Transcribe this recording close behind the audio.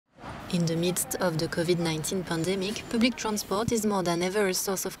In the midst of the COVID-19 pandemic, public transport is more than ever a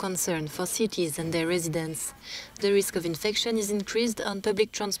source of concern for cities and their residents. The risk of infection is increased on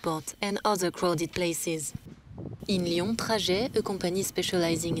public transport and other crowded places. In Lyon, Trajet, a company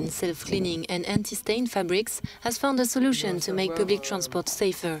specializing in self-cleaning and anti-stain fabrics, has found a solution to make public transport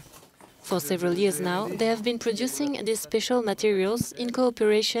safer. For several years now, they have been producing these special materials in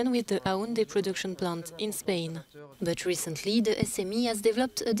cooperation with the Aounde production plant in Spain. But recently, the SME has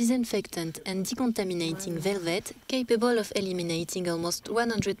developed a disinfectant and decontaminating velvet capable of eliminating almost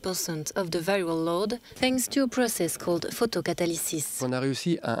 100% of the viral load thanks to a process called photocatalysis.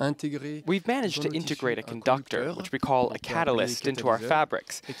 We've managed to integrate a conductor, which we call a catalyst, into our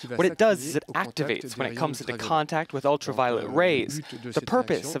fabrics. What it does is it activates when it comes into contact with ultraviolet rays. The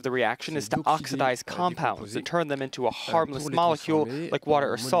purpose of the reaction is to oxidize compounds and turn them into a harmless molecule like water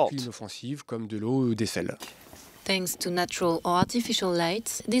or salt. Thanks to natural or artificial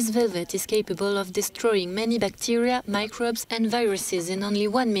light, this velvet is capable of destroying many bacteria, microbes and viruses in only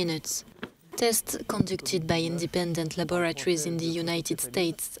 1 minute. Tests conducted by independent laboratories in the United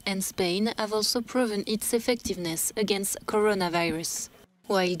States and Spain have also proven its effectiveness against coronavirus.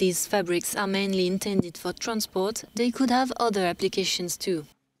 While these fabrics are mainly intended for transport, they could have other applications too.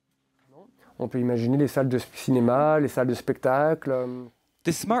 On peut imaginer les salles de cinéma, les salles de spectacle.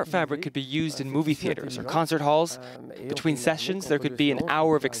 This smart fabric could be used in movie theaters or concert halls. Between sessions, there could be an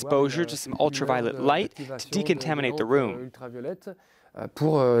hour of exposure to some ultraviolet light to decontaminate the room.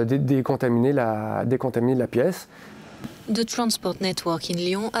 Pour décontaminer la pièce. The transport network in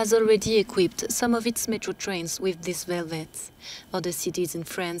Lyon has already equipped some of its metro trains with this velvet. Other cities in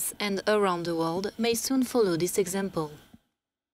France and around the world may soon follow this example.